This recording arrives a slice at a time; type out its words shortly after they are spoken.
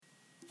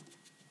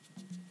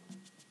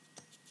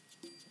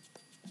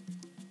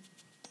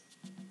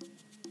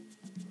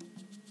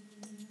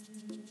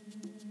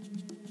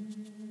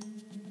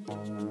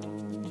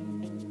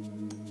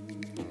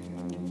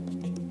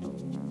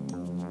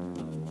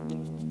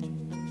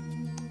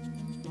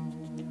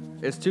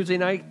It's Tuesday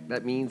night.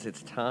 That means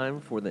it's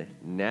time for the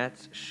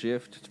Nats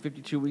shift. It's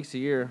 52 weeks a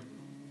year,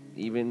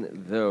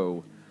 even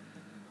though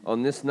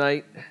on this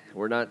night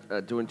we're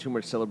not doing too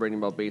much celebrating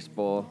about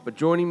baseball. But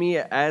joining me,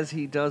 as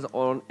he does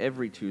on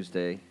every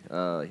Tuesday,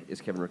 is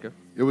Kevin Ricca.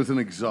 It was an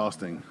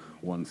exhausting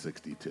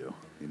 162.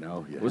 You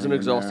know, It was an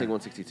exhausting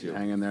 162.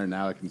 Hang in there.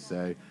 Now I can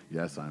say,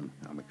 yes, I'm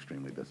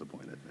extremely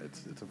disappointed.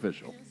 It's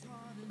official.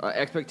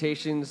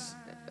 Expectations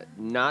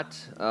not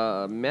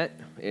met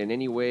in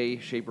any way,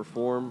 shape, or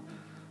form.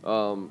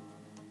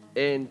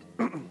 And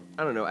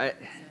I don't know.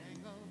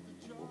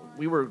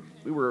 We were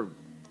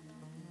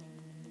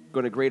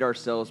going to grade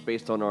ourselves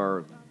based on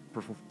our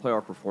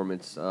playoff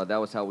performance. That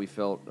was how we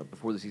felt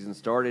before the season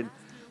started.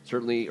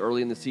 Certainly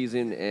early in the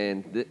season,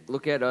 and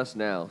look at us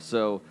now.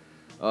 So,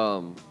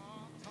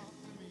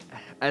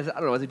 as a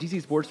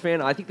DC sports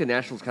fan, I think the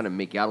Nationals kind of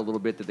make out a little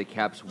bit that the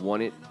Caps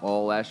won it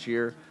all last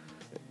year.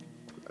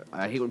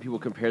 I hate when people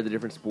compare the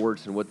different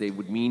sports and what they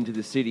would mean to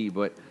the city,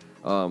 but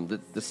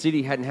the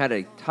city hadn't had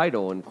a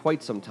title in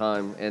quite some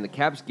time, and the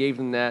Caps gave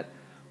them that.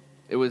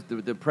 It was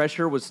the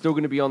pressure was still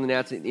going to be on the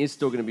Nats. It is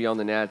still going to be on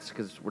the Nats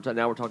because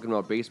now we're talking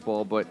about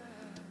baseball. But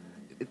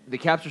the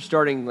Caps are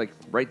starting like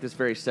right this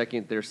very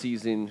second their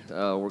season.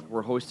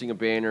 We're hosting a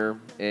banner,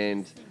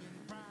 and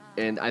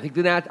I think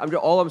the Nats.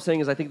 All I'm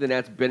saying is I think the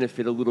Nats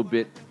benefit a little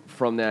bit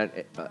from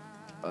that.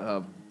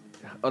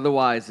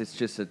 Otherwise, it's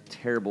just a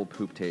terrible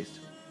poop taste.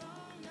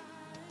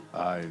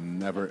 I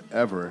never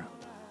ever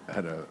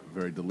had a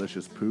very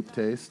delicious poop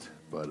taste,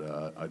 but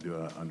I do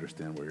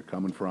understand where you're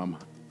coming from.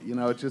 You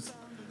know, it's just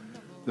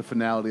the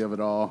finality of it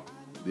all,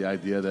 the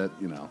idea that,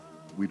 you know,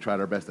 we tried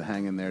our best to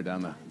hang in there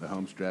down the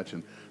home stretch,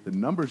 and the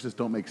numbers just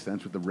don't make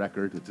sense with the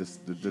record. It's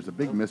just, there's a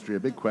big mystery, a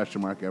big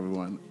question mark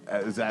everyone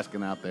is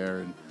asking out there,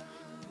 and,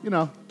 you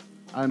know,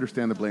 I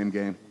understand the blame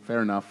game.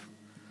 Fair enough.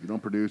 You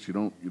don't produce, you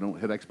don't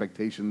hit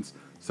expectations.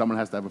 Someone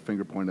has to have a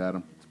finger pointed at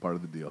them. It's part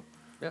of the deal.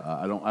 Yeah.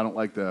 I don't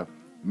like the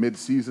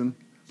mid-season.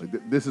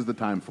 Like this is the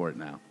time for it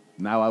now.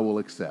 Now I will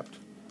accept.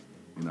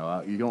 You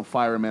know, you don't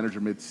fire a manager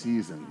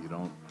mid-season. You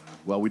don't.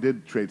 Well, we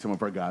did trade some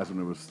of our guys when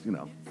it was, you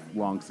know,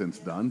 long since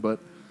done. But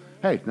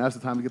hey, now's the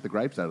time to get the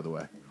gripes out of the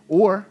way.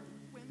 Or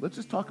let's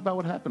just talk about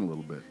what happened a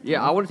little bit.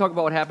 Yeah, I want to talk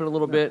about what happened a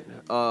little bit,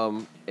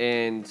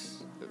 and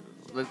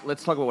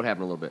let's talk about what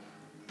happened a little bit.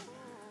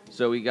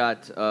 So we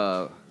got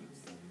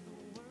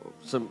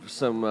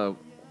some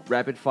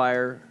rapid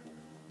fire.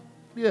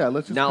 Yeah,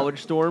 let's just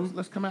knowledge storm.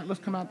 Let's come out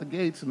the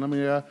gates, and let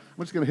me. I'm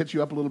just going to hit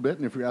you up a little bit,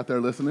 and if you're out there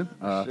listening,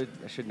 I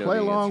should know play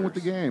the along answers. with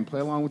the game.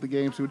 Play along with the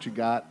game. See what you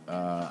got.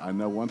 I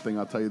know one thing.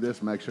 I'll tell you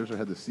this: Max Scherzer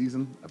had the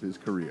season of his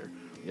career.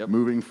 Yep.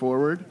 Moving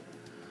forward,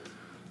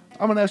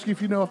 I'm going to ask you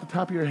if you know off the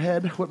top of your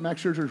head what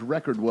Max Scherzer's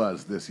record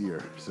was this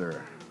year,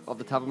 sir. Off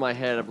the top of my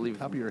head, I believe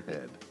Top of your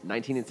head.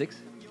 19-6.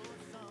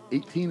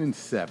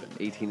 18-7.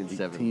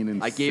 18-7.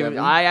 18-7.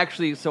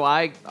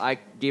 I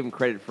gave him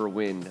credit for a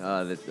win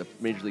that the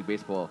Major League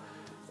Baseball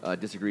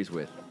disagrees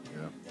with.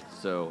 Yeah.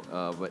 So,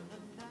 but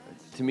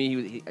to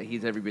me,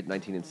 he's every bit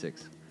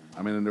 19-6.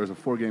 I mean, and there was a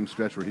 4-game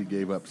stretch where he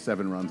gave up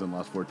 7 runs and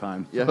lost 4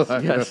 times. Yes, So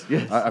yes.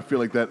 I feel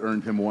like that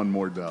earned him one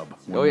more dub.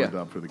 One Oh, yeah.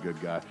 more dub for the good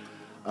guy.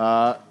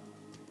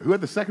 Who had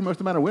the second most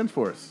amount of wins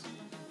for us?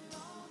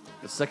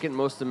 The second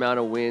most amount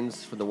of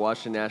wins for the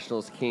Washington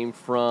Nationals came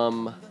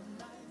from.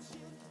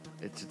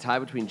 It's a tie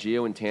between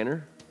Gio and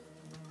Tanner.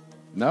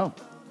 No,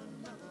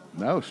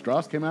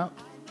 Strauss came out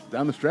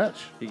down the stretch.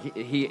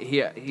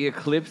 He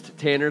eclipsed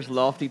Tanner's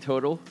lofty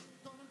total.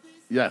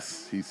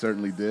 Yes, he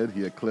certainly did.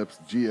 He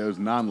eclipsed Gio's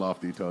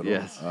non-lofty total.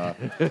 Yes.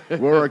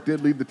 Roark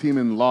did lead the team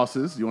in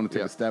losses. You want to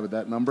take Yep. a stab at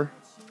that number?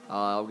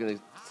 I'm going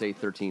to say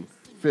 13.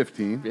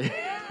 15.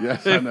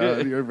 Yes, I know.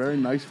 You're a very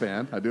nice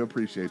fan. I do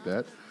appreciate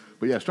that.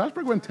 But yeah,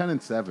 Strasburg went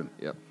 10-7.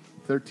 Yep.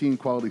 13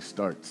 quality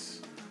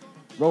starts.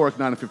 Roark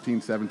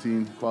 9-15,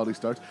 17 quality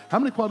starts. How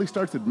many quality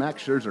starts did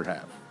Max Scherzer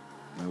have?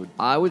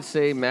 I would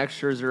say Max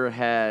Scherzer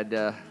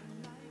had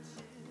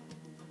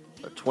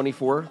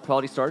 24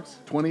 quality starts.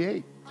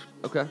 28.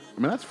 Okay. I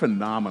mean, that's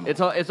phenomenal.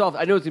 It's off.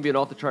 I know it's gonna be an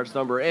off the charts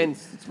number, and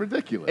It's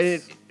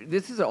ridiculous.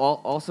 this is an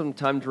awesome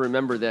time to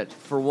remember that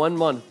for 1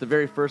 month, the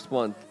very first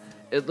month,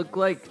 it looked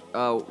like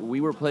we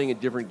were playing a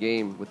different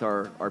game with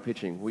our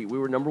pitching. We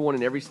were number one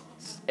in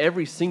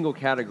every single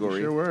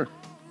category. Sure were.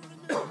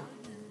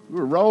 We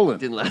were rolling.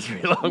 Didn't last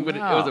very long, but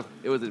Wow.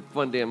 it was a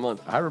fun damn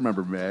month. I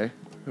remember May.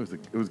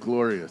 It was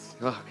glorious.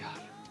 Oh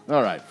God.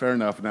 All right, fair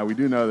enough. Now we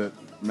do know that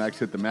Max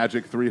hit the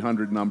magic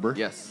 300 number.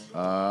 Yes.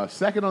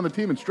 Second on the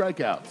team in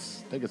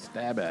strikeouts. Take a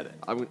stab at it.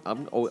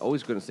 I'm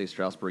always going to say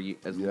Strasburg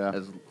as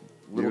little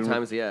Even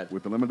time as he had.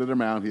 With the limited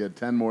amount, he had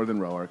 10 more than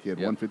Roark. He had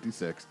Yep.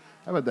 156.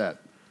 How about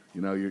that? You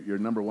know, your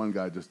number one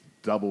guy just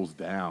doubles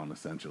down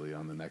essentially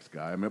on the next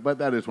guy. I mean, but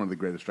that is one of the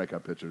greatest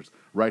strikeout pitchers,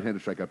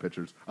 right-handed strikeout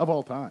pitchers of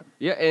all time.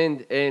 Yeah,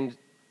 and in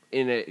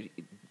a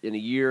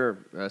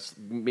year,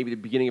 maybe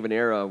the beginning of an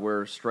era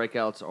where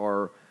strikeouts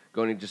are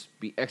going to just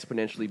be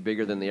exponentially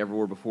bigger than they ever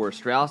were before.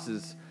 Strauss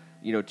is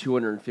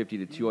 250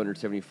 to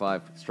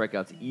 275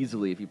 strikeouts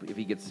easily if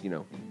he gets,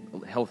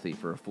 healthy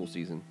for a full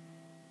season.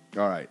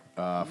 All right.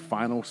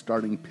 Final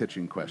starting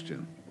pitching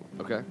question.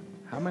 Okay.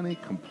 How many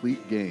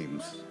complete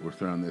games were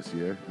thrown this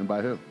year, and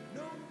by who?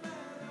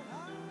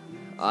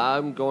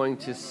 I'm going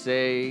to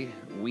say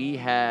we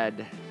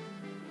had.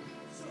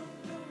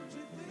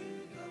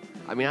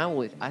 I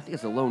think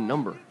it's a low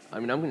number.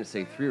 I'm going to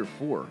say 3 or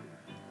 4.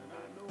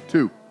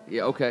 2.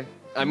 Yeah. Okay.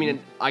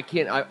 I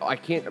can't. I'm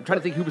trying to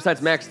think who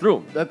besides Max threw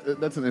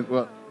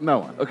him. No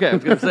one. Okay, I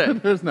was going to say.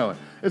 There's no one.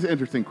 It's an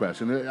interesting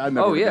question. I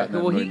never gotten that in a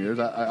million years.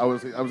 I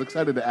was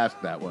excited to ask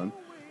that one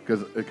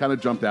because it kind of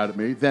jumped out at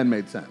me. Then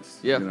made sense.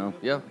 Yeah.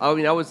 Yeah.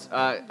 I was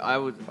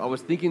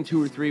thinking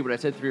 2 or 3, but I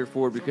said 3 or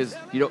 4 because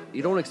you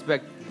don't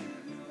expect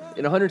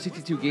in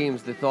 162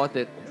 games the thought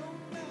that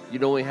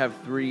you'd only have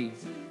 3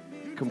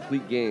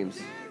 complete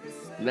games,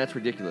 and that's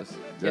ridiculous.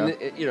 Yeah.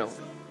 And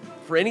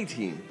for any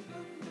team.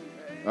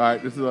 All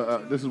right, this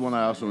is one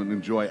I also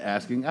enjoy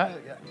asking. I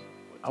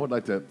would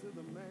like to.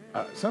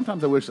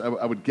 Sometimes I wish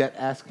I would get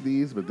asked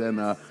these, but then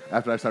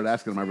after I start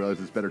asking them, I realize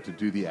it's better to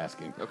do the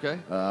asking. Okay.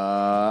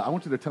 I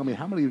want you to tell me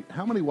how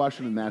many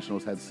Washington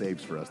Nationals had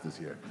saves for us this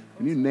year.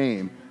 Can you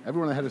name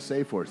everyone that had a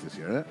save for us this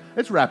year?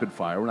 It's rapid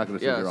fire. We're not going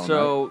to sit here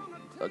all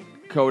night.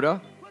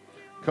 Coda.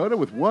 Coda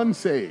with 1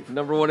 save.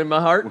 Number 1 in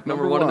my heart.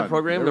 Number 1 in the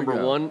program.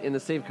 Number 1 in the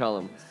save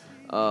column.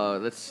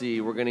 Let's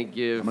see. We're going to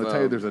give. I'm going to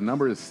tell you there's a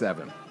number is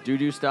 7.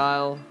 Doo-doo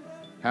style.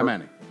 How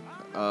many?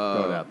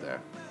 Throw it out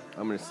there.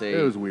 I'm going to say.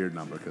 It was a weird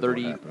number.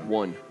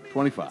 31.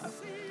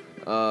 25.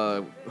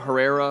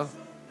 Herrera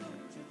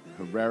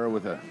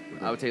with a.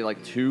 I would say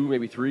like 2,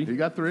 maybe 3. You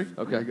got 3.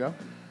 Okay. There you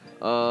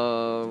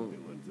go.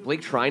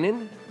 Blake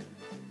Trinan.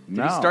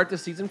 Did he start the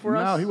season for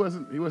us? No, he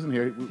wasn't. He wasn't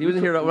here. He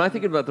wasn't here. When I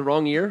think about the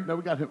wrong year. No,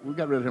 we got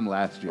rid of him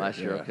last year. Last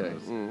year, okay.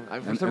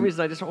 For some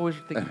reason, I just always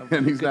think.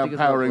 And he's now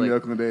powering the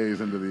Oakland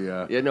A's into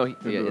the. In the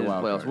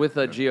playoffs with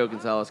Gio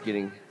Gonzalez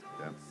getting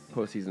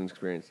postseason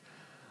experience.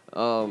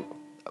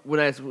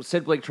 When I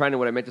said Blake Trinan,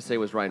 what I meant to say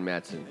was Ryan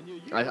Madsen.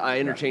 I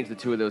interchanged the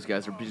two of those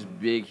guys. They're just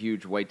big,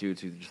 huge white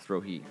dudes who just throw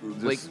heat.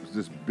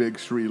 Just big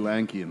Sri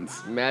Lankians.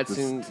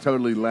 Madsen. Just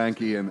totally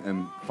lanky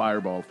and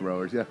fireball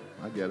throwers. Yeah,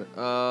 I get it.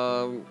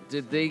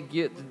 Did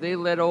they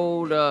let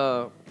old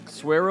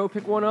Suero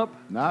pick one up?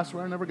 Nah,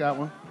 Suero never got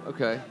one.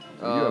 Okay.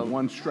 You have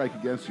 1 strike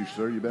against you,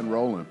 sir. You've been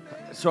rolling.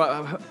 So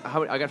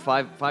I got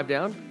five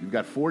down? You've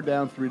got 4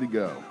 down, 3 to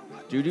go.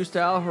 Doo-doo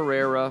style,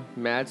 Herrera,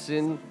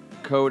 Madsen,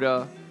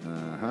 Coda.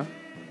 Uh-huh.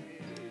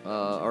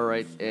 All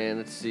right, and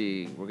let's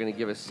see. We're going to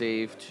give a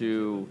save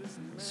to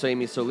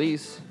Sammy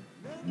Solis.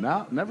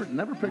 No, never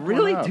picked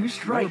really? one up. 2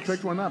 strikes? Never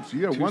picked one up. So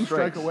you got 1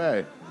 strike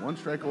away. 1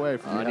 strike away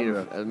from I need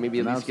to maybe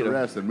at least get the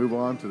rest and move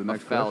on to the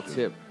next foul question.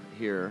 tip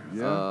here.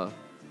 Yeah.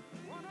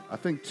 I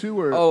think 2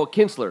 are... Oh,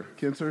 Kinsler.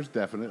 Kinsler's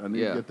definite. I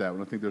need to get that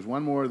one. I think there's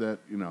one more that,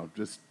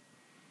 just...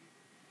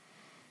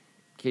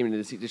 Came into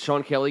the season. Did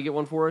Sean Kelly get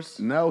one for us?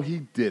 No, he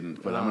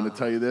didn't. But I'm going to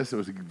tell you this. It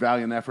was a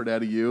valiant effort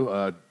out of you,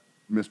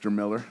 Mr.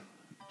 Miller.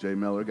 Jay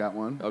Miller got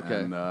one.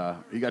 Okay. And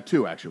he got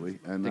 2, actually.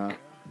 And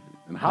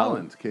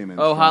Holland came in.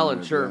 Oh,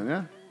 Holland, sure.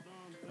 Yeah.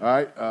 All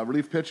right,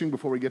 relief pitching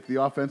before we get to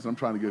the offense. I'm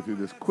trying to go through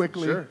this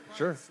quickly.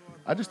 Sure.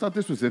 I just thought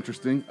this was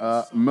interesting.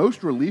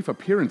 Most relief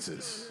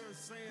appearances.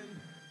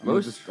 I'm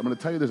going to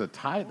tell you there's a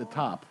tie at the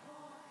top,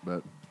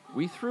 but...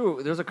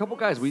 There's a couple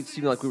guys we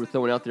seem like we were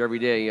throwing out there every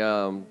day.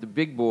 The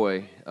big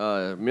boy,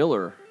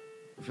 Miller,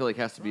 I feel like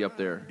has to be up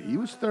there. He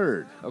was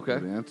 3rd. Okay.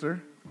 Good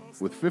answer.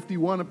 With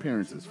 51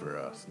 appearances for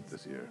us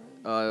this year.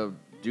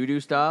 Doo-doo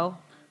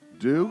style?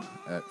 Doo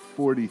at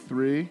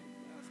 43.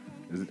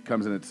 It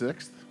comes in at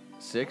 6th.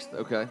 6th,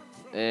 okay.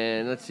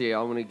 And let's see,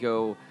 I'm going to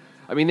go...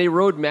 I mean, they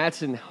rode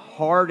Madsen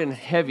hard and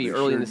heavy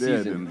early in the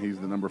season. And he's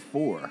the number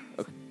 4.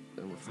 Okay.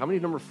 How many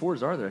number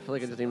 4s are there? I feel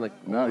like I just named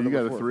like... No, you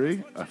got a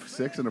 3, a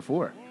 6, and a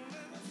 4.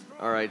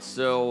 All right,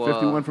 so...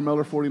 51 for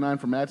Miller, 49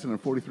 for Madsen,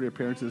 and 43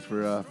 appearances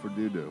for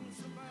Doo-Doo.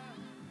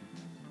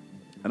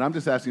 And I'm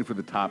just asking for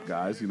the top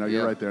guys.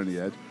 You're right there on the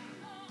edge.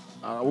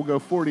 We'll go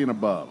 40 and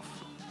above.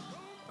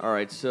 All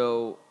right,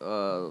 so...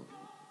 I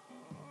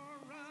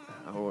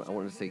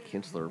want to say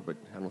Kinsler, but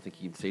I don't think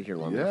he'd stay here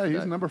long enough. Yeah,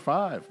 he's number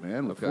 5,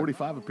 man, with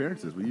 45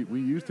 appearances. We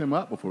used him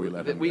up before we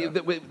let him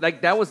go.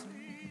 That was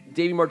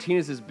Davey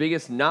Martinez's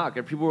biggest knock,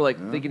 and people were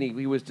thinking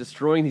he was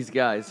destroying these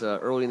guys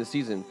early in the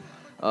season.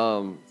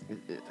 I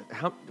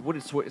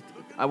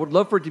would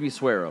love for it to be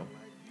Suero.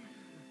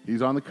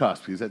 He's on the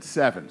cusp. He's at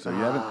 7, so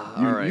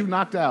you've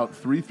knocked out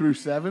 3 through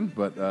 7,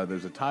 but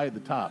there's a tie at the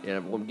top. Yeah,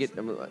 I'm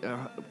getting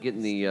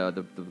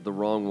the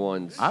wrong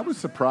ones. I was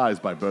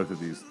surprised by both of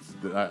these.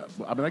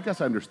 I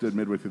guess I understood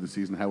midway through the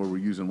season how we were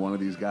using one of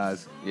these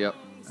guys. Yep.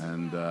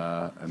 And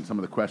some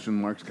of the question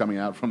marks coming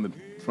out from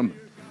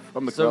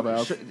the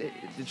clubhouse.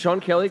 Did Sean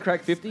Kelly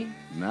crack 50?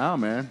 No,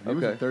 man. He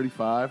was at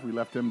 35. We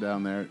left him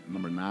down there at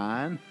number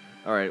 9.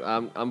 All right,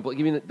 I'm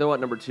giving it though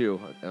at number 2.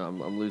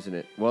 I'm losing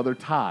it. Well, they're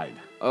tied.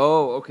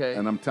 Oh, okay.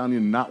 And I'm telling you,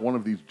 not one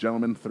of these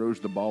gentlemen throws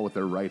the ball with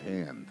their right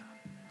hand.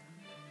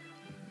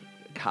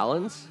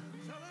 Collins?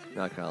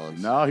 not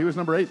Collins. No, he was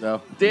number 8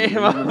 though.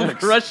 Damn, I'm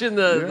crushing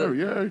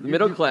the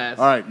middle class.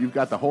 All right, you've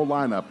got the whole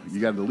lineup. You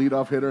got the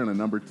leadoff hitter and a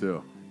number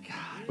 2. God.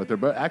 But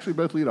they're actually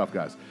both leadoff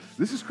guys.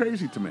 This is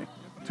crazy to me.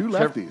 2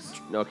 lefties.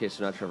 Okay,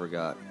 so not Trevor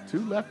Gott. 2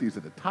 lefties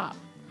at the top,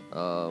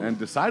 and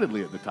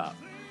decidedly at the top.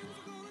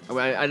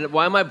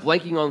 Why am I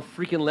blanking on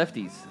freaking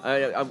lefties?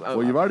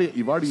 Well,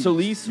 you've already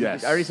Solis.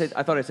 Yes, I already said.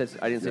 I didn't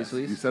say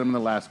Solis. You said him in the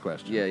last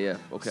question. Yeah.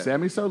 Okay.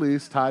 Sammy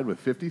Solis tied with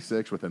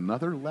 56 with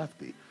another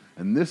lefty,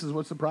 and this is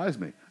what surprised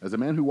me as a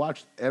man who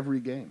watched every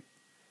game.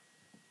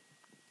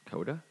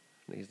 Coda?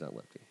 No, he's not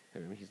lefty. I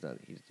mean, he's not.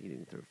 He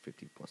didn't throw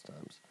 50 plus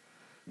times.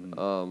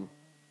 I'm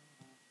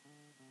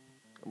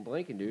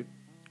blanking, dude.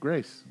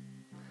 Grace.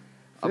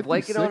 I'm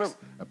blanking on him.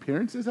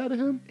 Appearances out of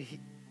him.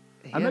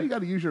 I know you got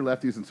to use your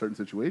lefties in certain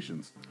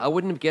situations. I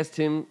wouldn't have guessed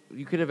him.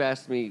 You could have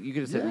asked me. You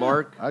could have said Yeah,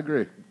 Mark I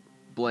agree.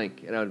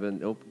 blank, and I would have been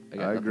nope.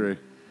 I agree.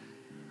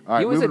 All right,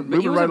 He was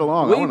moving a right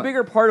along. way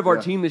bigger part of our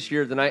Yeah. team this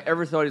year than I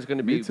ever thought he was going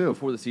to be Me too.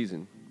 before the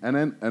season.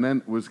 And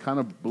then was kind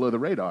of below the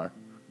radar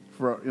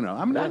for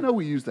I mean, I know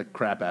we used the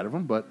crap out of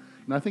him, but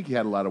I think he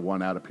had a lot of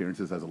one-out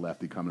appeareatrances as a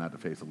lefty coming out to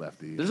face a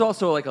lefty. There's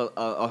also like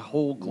a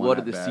whole glut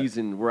of the at-bat.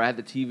 season where I had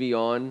the TV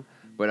on,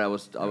 but I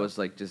was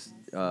like just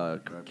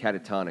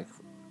catatonic,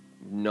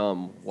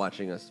 numb,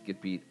 watching us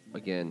get beat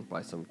again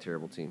by some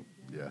terrible team.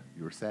 Yeah,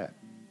 you were sad.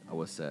 I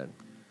was sad.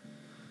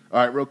 All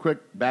right, real quick,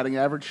 batting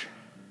average.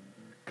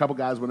 A couple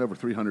guys went over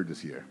 300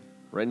 this year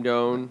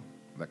Rendon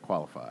that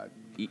qualified.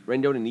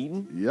 Rendon and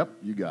Eaton? Yep,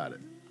 you got it.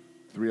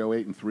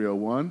 308 and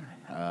 301.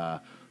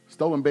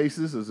 Stolen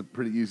bases is a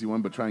pretty easy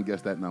one, but try and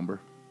guess that number.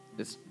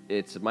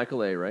 It's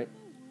Michael A, right?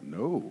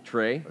 No.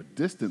 Trey? A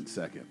distant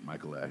second,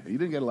 Michael A. He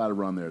didn't get a lot of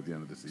run there at the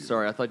end of the season.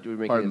 Sorry, I thought you were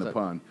making Pardon the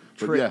pun.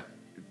 But Trey, yeah,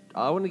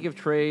 I want to give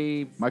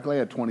Trey. Michael A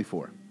had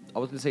 24. I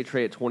was going to say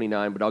Trey at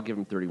 29, but I'll give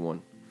him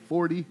 31.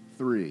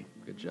 43.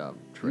 Good job,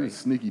 He Trey. was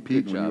sneaky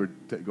Pete Good when you job.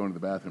 were going to the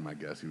bathroom, I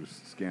guess. He was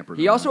scampered.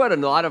 He around. also had a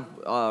lot of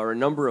or a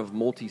number of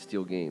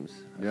multi-steal games.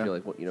 I Yeah. feel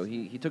like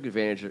he took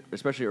advantage,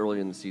 especially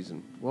early in the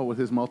season. Well, with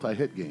his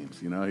multi-hit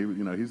games, he's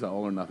an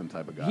all or nothing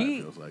type of guy.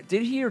 It feels like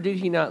Did he or did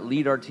he not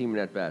lead our team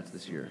in at bats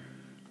this year?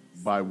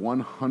 by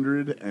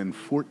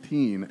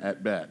 114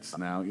 at bats.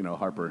 Now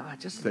Harper I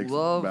just takes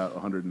love- about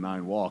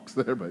 109 walks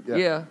there, but yeah.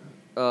 Yeah.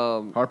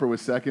 Harper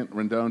was second.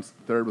 Rendon's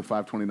third with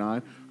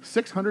 529.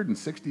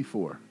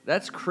 664.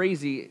 That's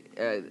crazy.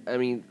 I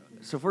mean,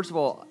 so first of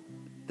all,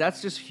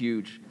 that's just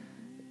huge.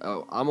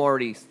 I'm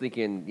already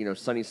thinking,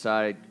 sunny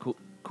side,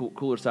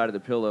 cooler side of the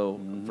pillow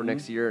for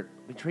next year.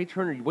 I mean, Trey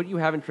Turner, what do you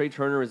have in Trey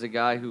Turner is a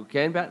guy who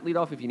can bat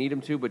leadoff if you need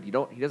him to, but he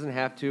doesn't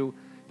have to.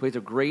 Plays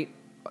a great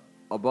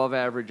above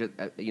average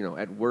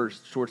at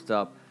worst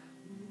shortstop.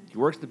 He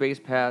works the base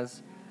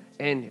paths,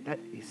 and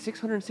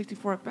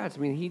 664 at bats. I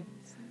mean,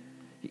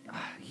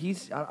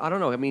 he's I don't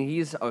know. I mean,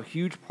 he's a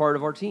huge part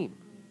of our team.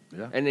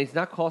 Yeah. And it's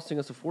not costing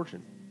us a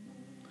fortune.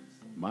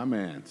 My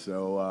man.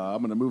 So I'm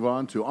going to move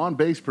on to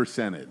on-base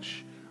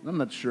percentage. I'm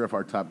not sure if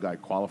our top guy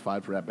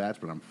qualified for at-bats,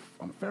 but I'm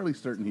fairly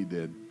certain he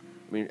did.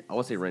 I mean, I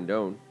would say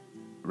Rendon.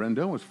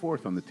 Rendon was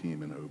fourth on the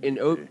team in OBP. In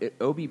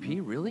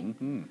OBP, really?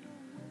 Mm-hmm.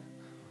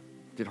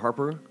 Did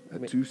Harper?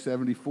 At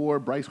 274.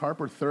 Bryce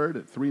Harper third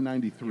at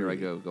 393. Here I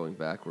go, going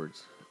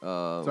backwards.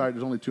 Sorry,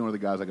 there's only 2 other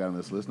guys I got on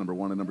this list, number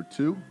 1 and number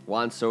 2.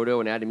 Juan Soto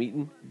and Adam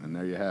Eaton. And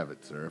there you have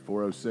it, sir.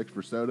 406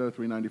 for Soto,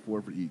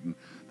 394 for Eaton.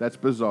 That's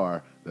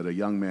bizarre that a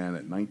young man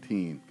at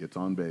 19 gets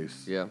on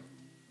base. Yeah.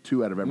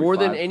 2 out of every More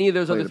 5 than any of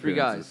those plate other 3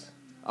 appearances.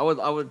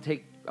 guys.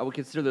 I would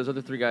consider those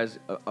other 3 guys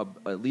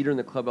a leader in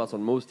the clubhouse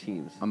on most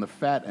teams. On the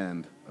fat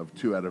end of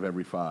 2 out of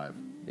every 5.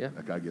 Yeah.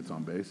 That guy gets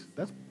on base.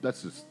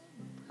 That's just,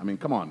 I mean,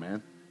 come on,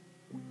 man.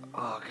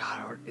 Oh,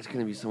 God, it's going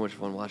to be so much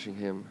fun watching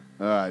him.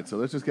 All right, so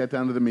let's just get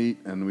down to the meat,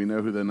 and we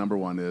know who the number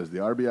 1 is. The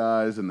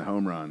RBIs and the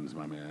home runs,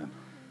 my man.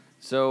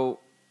 So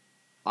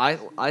I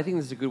think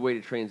this is a good way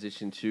to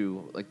transition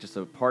to like just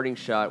a parting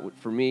shot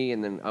for me,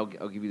 and then I'll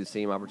give you the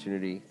same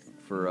opportunity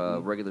for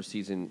regular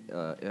season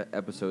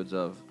episodes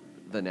of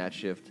the Nat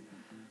Shift.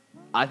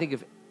 I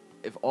think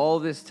if all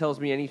this tells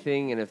me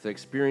anything, and if the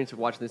experience of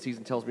watching the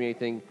season tells me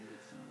anything,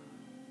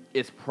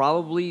 it's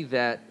probably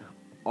that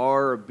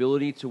our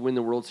ability to win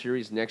the World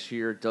Series next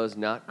year does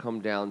not come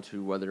down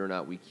to whether or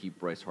not we keep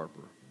Bryce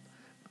Harper.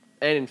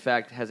 And, in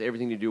fact, has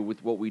everything to do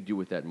with what we do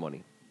with that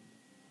money.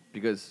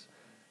 Because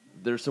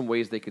there's some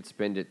ways they could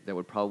spend it that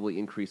would probably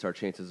increase our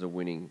chances of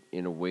winning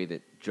in a way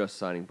that just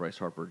signing Bryce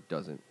Harper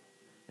doesn't.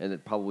 And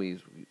it probably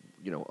is,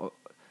 a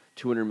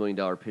 $200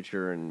 million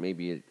pitcher and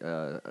maybe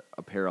a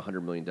pair of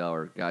 $100 million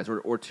guys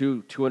or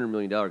 2 $200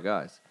 million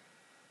guys.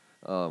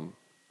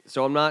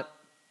 So I'm not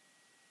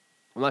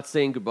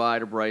saying goodbye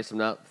to Bryce. I'm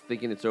not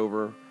thinking it's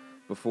over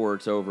before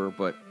it's over.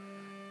 But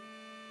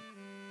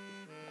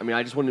I mean,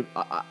 I just want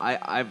to.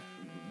 I've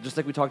just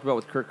like we talked about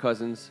with Kirk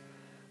Cousins.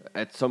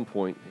 At some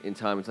point in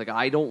time, it's like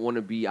I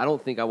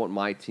don't think I want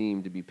my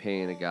team to be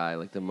paying a guy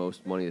like the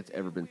most money that's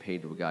ever been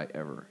paid to a guy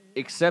ever.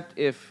 Except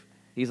if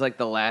he's like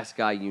the last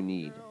guy you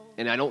need,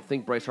 and I don't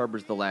think Bryce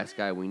Harper's the last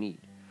guy we need.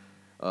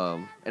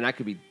 And I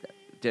could be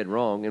dead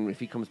wrong. And if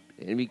he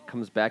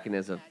comes back and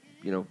has a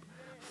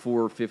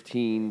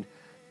 .415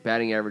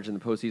 batting average in the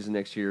postseason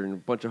next year and a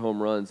bunch of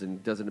home runs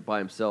and does it by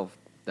himself,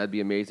 that'd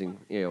be amazing,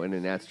 in a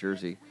Nats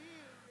jersey.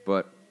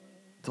 But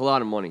it's a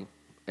lot of money,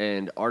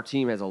 and our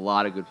team has a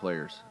lot of good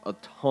players, a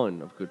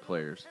ton of good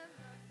players,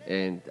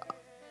 and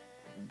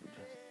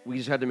we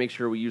just had to make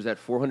sure we use that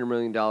 $400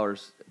 million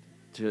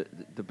to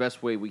the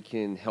best way we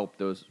can help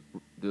the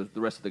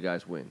rest of the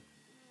guys win.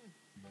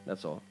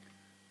 That's all.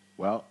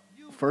 Well,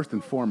 first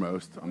and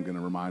foremost, I'm going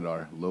to remind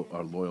our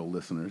loyal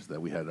listeners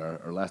that we had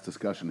our last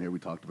discussion here. We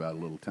talked about a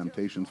little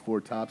Temptations, Four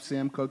Tops,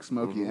 Sam Cooke,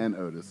 Smokey, and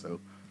Otis. So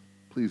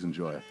please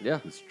enjoy it. Yeah.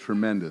 It's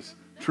tremendous,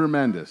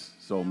 tremendous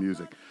soul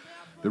music.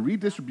 The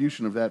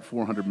redistribution of that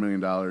 $400 million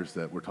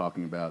that we're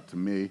talking about, to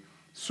me,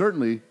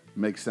 certainly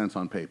makes sense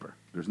on paper.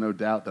 There's no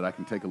doubt that I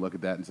can take a look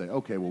at that and say,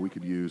 okay, well, we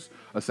could use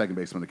a second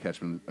baseman,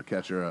 a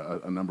catcher,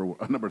 a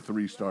number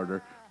 3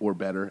 starter or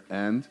better,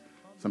 and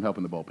some help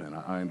in the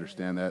bullpen. I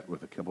understand that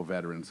with a couple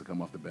veterans to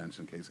come off the bench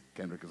in case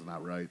Kendrick is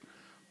not right,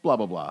 blah,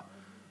 blah, blah.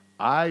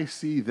 I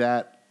see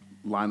that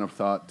line of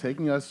thought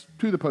taking us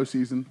to the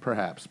postseason,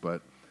 perhaps,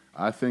 but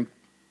I think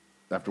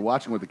after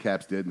watching what the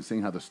Caps did and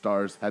seeing how the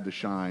stars had to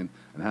shine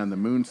and how the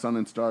moon, sun,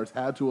 and stars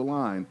had to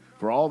align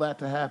for all that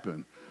to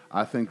happen,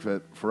 I think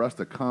that for us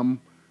to come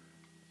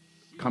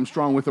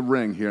strong with a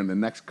ring here in the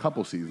next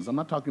couple seasons, I'm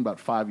not talking about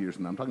 5 years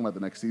now, I'm talking about the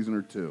next season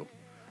or 2,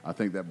 I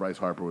think that Bryce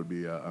Harper would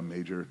be a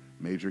major,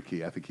 major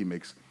key. I think he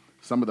makes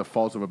some of the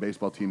faults of a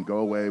baseball team go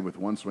away with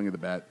one swing of the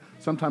bat,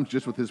 sometimes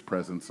just with his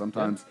presence,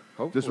 sometimes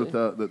just with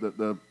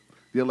the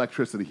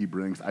electricity he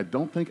brings. I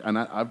don't think, and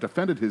I've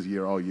defended his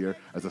year all year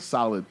as a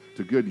solid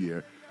to good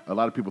year. A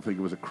lot of people think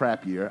it was a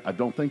crap year. I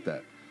don't think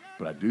that.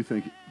 But I do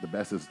think the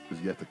best is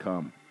yet to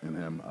come in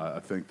him. I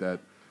think that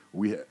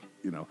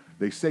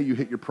they say you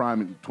hit your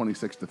prime in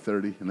 26 to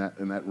 30 in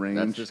that range.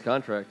 That's his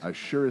contract. I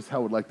sure as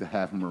hell would like to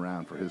have him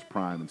around for his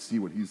prime and see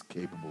what he's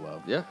capable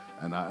of. Yeah.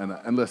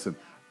 And listen,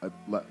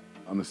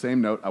 on the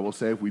same note, I will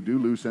say if we do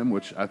lose him,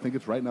 which I think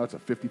it's right now, it's a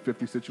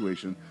 50-50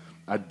 situation.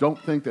 I don't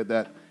think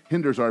that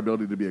hinders our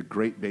ability to be a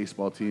great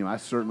baseball team. I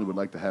certainly would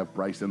like to have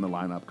Bryce in the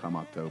lineup come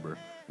October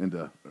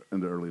into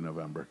early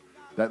November.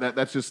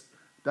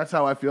 That's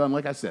how I feel. And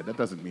like I said, that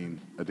doesn't mean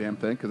a damn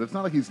thing because it's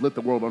not like he's lit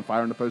the world on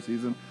fire in the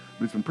postseason.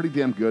 But he's been pretty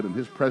damn good, and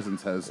his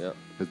presence has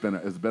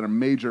been a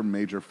major,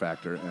 major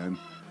factor. And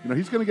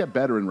he's going to get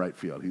better in right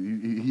field.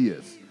 He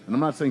is. And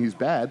I'm not saying he's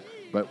bad,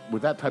 but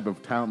with that type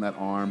of talent, that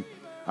arm,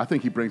 I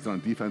think he brings it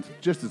on defense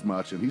just as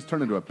much. And he's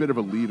turned into a bit of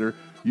a leader.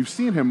 You've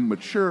seen him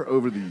mature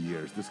over the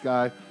years. This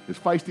guy is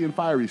feisty and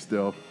fiery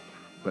still,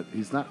 but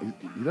he's not.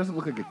 He doesn't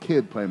look like a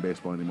kid playing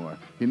baseball anymore.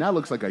 He now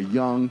looks like a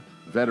young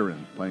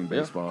veteran playing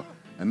baseball. Yeah.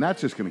 And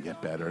that's just going to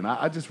get better. And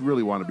I just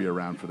really want to be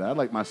around for that. I'd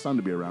like my son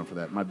to be around for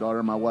that. My daughter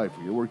and my wife,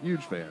 we're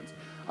huge fans.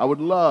 I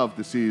would love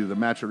to see the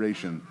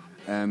maturation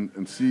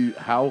and see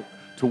to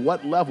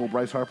what level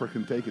Bryce Harper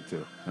can take it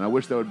to. And I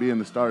wish that would be in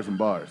the stars and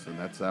bars. And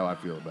that's how I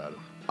feel about it.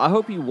 I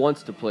hope he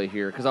wants to play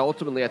here because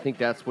ultimately I think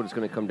that's what it's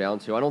going to come down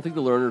to. I don't think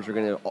the learners are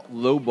going to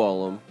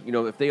lowball him.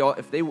 If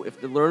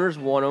the learners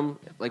want him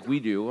like we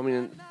do. I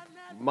mean,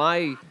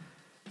 my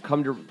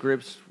come to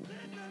grips.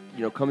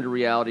 Come to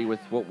reality with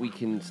what we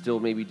can still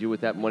maybe do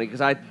with that money.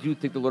 Because I do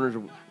think the learners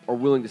are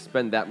willing to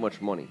spend that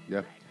much money.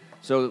 Yeah.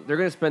 So they're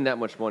going to spend that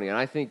much money, and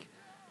I think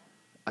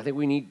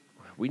we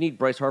need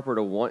Bryce Harper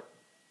to want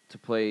to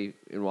play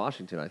in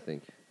Washington. I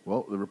think.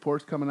 Well, the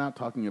report's coming out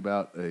talking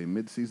about a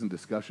midseason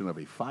discussion of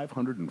a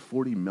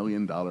 $540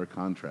 million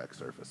contract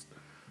surfaced.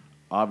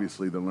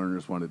 Obviously, the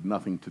learners wanted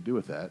nothing to do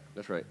with that.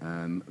 That's right,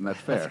 and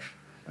that's fair.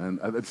 And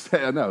I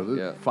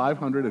know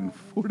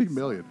 $540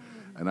 million.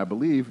 And I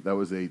believe that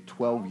was a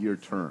 12-year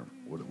term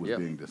what was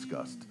being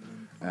discussed.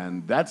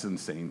 And that's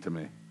insane to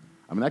me.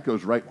 I mean, that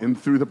goes right in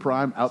through the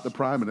prime, out the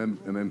prime, and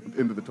then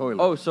into the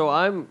toilet. Oh, so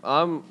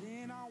I'm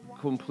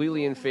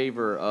completely in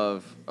favor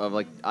of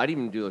like I'd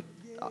even do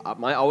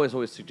I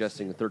always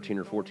suggesting a 13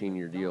 or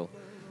 14-year deal,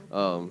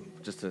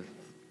 just to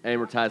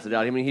amortize it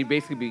out. I mean, he'd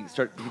basically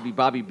be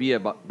Bobby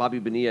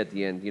Bonilla at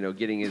the end,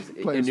 getting his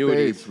playing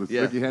annuities spades with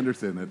Ricky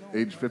Henderson at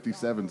age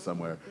 57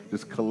 somewhere,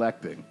 just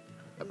collecting.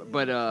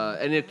 But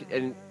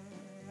and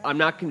I'm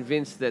not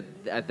convinced that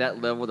at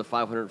that level, the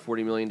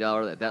 $540 million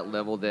at that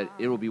level, that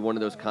it will be one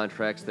of those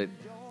contracts that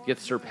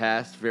gets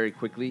surpassed very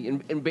quickly.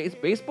 In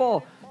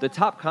baseball, the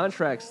top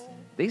contracts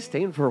they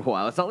stay in for a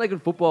while. It's not like in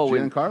football.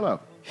 Giancarlo.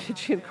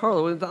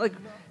 It's not like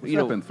What's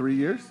that been 3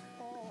 years?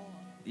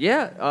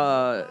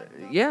 Yeah,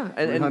 yeah.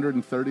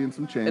 330 and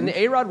some change. And the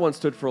A-Rod one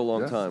stood for a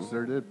long time. Yes,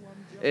 sir did.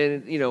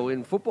 And,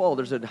 in football,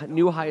 there's a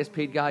new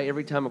highest-paid guy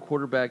every time a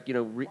quarterback,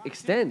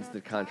 extends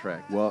the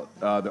contract. Well,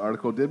 the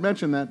article did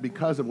mention that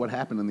because of what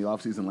happened in the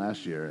offseason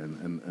last year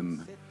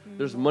and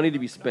there's money to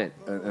be spent.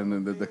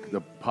 And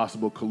the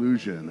possible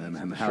collusion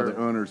and how the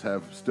owners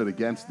have stood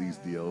against these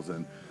deals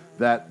and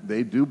that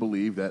they do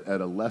believe that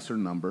at a lesser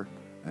number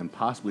and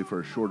possibly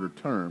for a shorter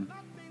term,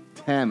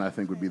 10, I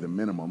think, would be the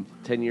minimum.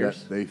 10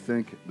 years? They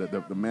think that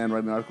the man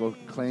writing the article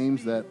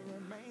claims that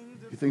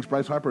he thinks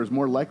Bryce Harper is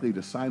more likely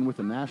to sign with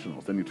the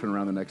Nationals. Then you turn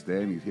around the next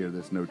day and you hear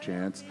this no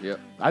chance. Yep.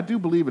 I do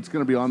believe it's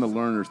going to be on the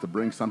Lerners to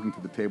bring something to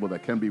the table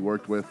that can be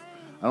worked with.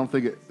 I don't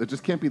think it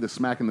just can't be the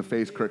smack in the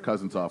face Kirk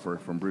Cousins offer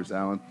from Bruce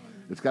Allen.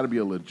 It's got to be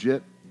a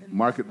legit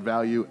market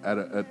value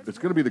it's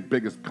going to be the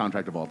biggest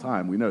contract of all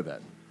time. We know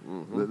that.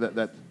 Mm-hmm.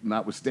 That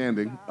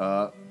notwithstanding.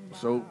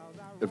 So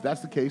if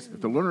that's the case,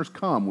 if the Lerners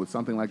come with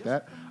something like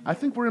that, I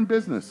think we're in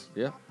business.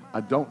 Yeah.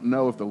 I don't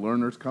know if the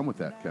Lerners come with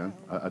that, Ken.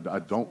 I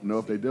don't know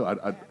if they do.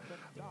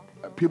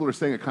 People are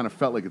saying it kind of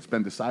felt like it's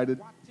been decided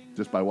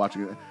just by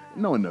watching it.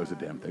 No one knows a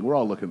damn thing. We're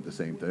all looking at the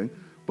same thing.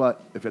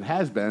 But if it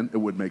has been, it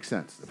would make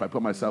sense. If I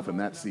put myself in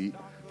that seat,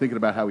 thinking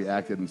about how he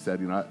acted and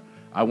said,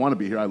 I want to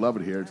be here. I love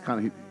it here. It's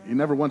kind of he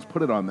never once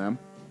put it on them,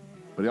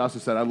 but he also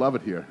said, I love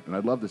it here, and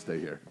I'd love to stay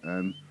here.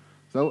 And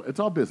so it's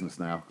all business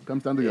now. It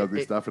comes down to the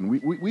ugly stuff. And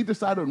we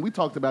decided, and we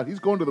talked about, he's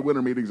going to the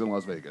winter meetings in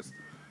Las Vegas.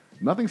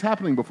 Nothing's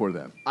happening before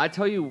then. I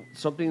tell you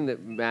something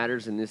that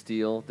matters in this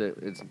deal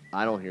that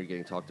I don't hear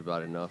getting talked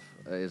about enough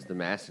is the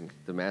Masson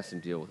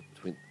deal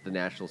between the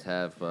Nationals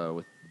have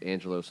with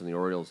Angelos and the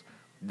Orioles.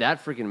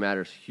 That freaking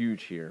matters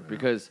huge here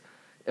because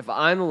if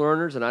I'm the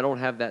Lerners and I don't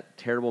have that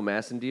terrible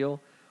Masson deal,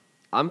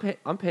 I'm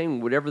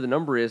paying whatever the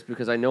number is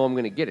because I know I'm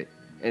going to get it.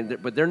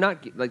 But they're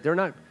not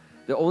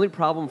the only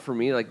problem for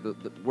me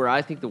where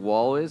I think the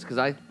wall is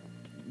because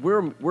we're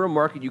a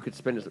market you could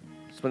spend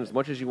as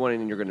much as you want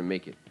and you're going to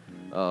make it.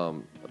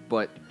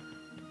 But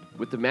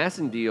with the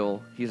Masson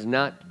deal, he's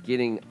not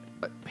getting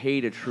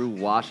paid a true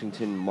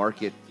Washington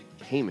market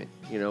payment.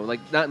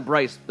 Not in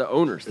Bryce, the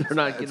owners. They're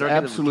not. It's they're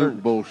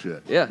absolute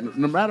bullshit. Yeah.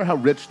 No matter how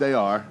rich they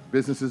are,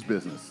 business is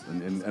business,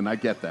 and I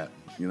get that.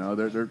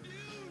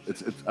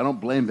 I don't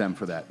blame them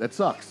for that. That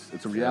sucks.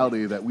 It's a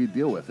reality that we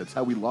deal with. It's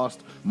how we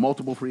lost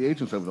multiple free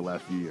agents over the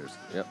last few years.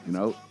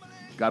 Yep.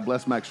 God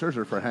bless Max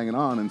Scherzer for hanging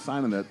on and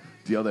signing that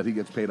deal that he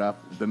gets paid off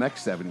the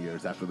next 7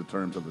 years after the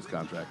terms of his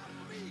contract.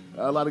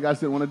 A lot of guys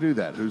didn't want to do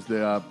that. Who's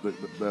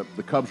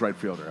the Cubs right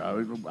fielder?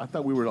 I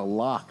thought we were a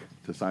lock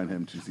to sign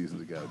him 2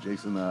 seasons ago.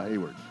 Jason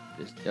Hayward.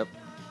 Yep.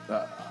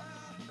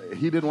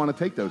 He didn't want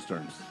to take those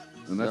terms,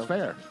 and that's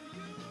fair.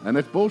 And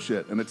it's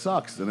bullshit, and it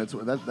sucks, and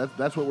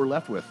that's what we're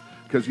left with.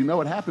 Because you know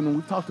what happened, and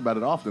we've talked about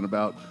it often,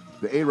 about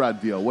the A-Rod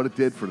deal, what it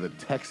did for the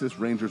Texas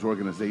Rangers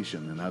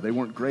organization, and how they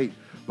weren't great,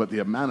 but the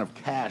amount of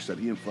cash that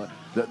he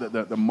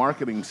the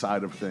marketing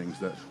side of things,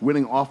 the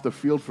winning off the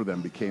field for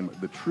them became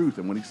the truth.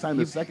 And when he signed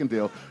the second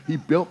deal, he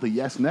built the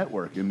Yes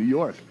Network in New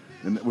York.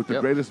 And with the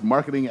greatest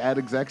marketing ad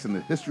execs in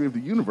the history of the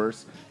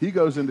universe, he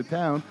goes into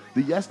town.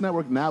 The Yes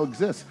Network now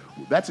exists.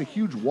 That's a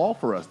huge wall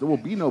for us. There will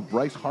be no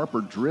Bryce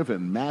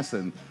Harper-driven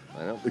Masson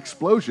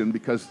explosion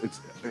because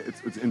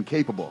it's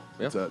incapable.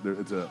 Yep.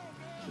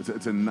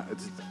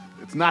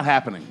 It's not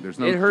happening. There's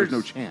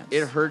no chance.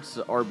 It hurts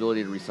our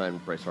ability to re-sign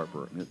Bryce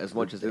Harper as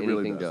much as anything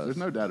really does. There's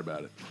no doubt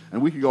about it.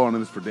 And we could go on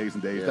this for days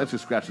and days. Yeah. That's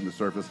just scratching the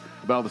surface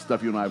about all the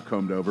stuff you and I have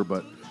combed over.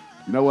 But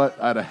you know what?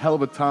 I had a hell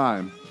of a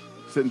time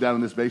sitting down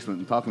in this basement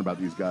and talking about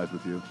these guys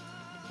with you.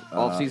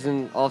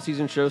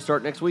 Off-season shows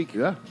start next week.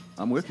 Yeah,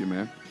 I'm with you,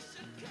 man.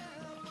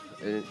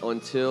 And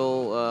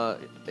until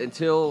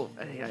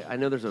I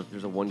know there's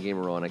a one game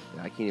we're on. I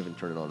can't even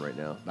turn it on right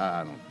now.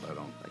 I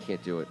don't. I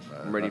can't do it.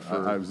 I'm ready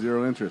for. I have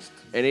zero interest.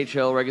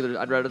 NHL regular.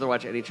 I'd rather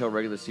watch NHL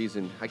regular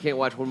season. I can't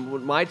watch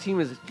when my team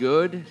is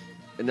good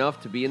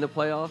enough to be in the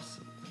playoffs.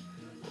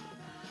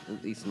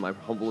 At least in my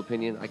humble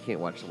opinion, I can't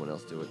watch someone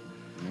else do it.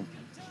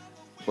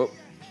 But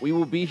we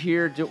will be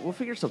here. We'll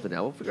figure something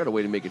out. We'll figure out a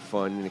way to make it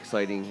fun and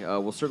exciting.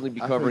 We'll certainly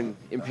be covering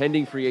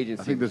impending free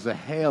agency. I think there's a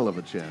hail of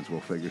a chance we'll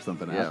figure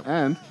something out.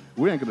 And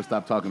we ain't going to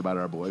stop talking about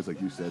our boys,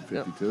 like you said,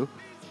 52.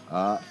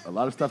 Yep. A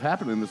lot of stuff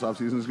happening this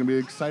offseason is going to be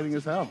exciting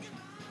as hell,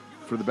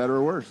 for the better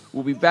or worse.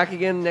 We'll be back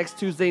again next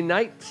Tuesday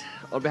night.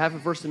 On behalf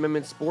of First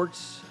Amendment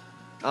Sports,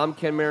 I'm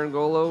Ken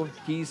Marangolo.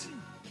 He's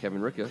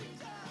Kevin Ricka.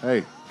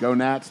 Hey, go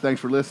Nats.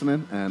 Thanks for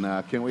listening, and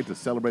can't wait to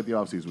celebrate the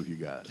offseason with you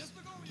guys.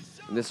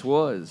 And this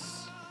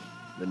was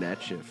The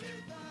Nat Shift.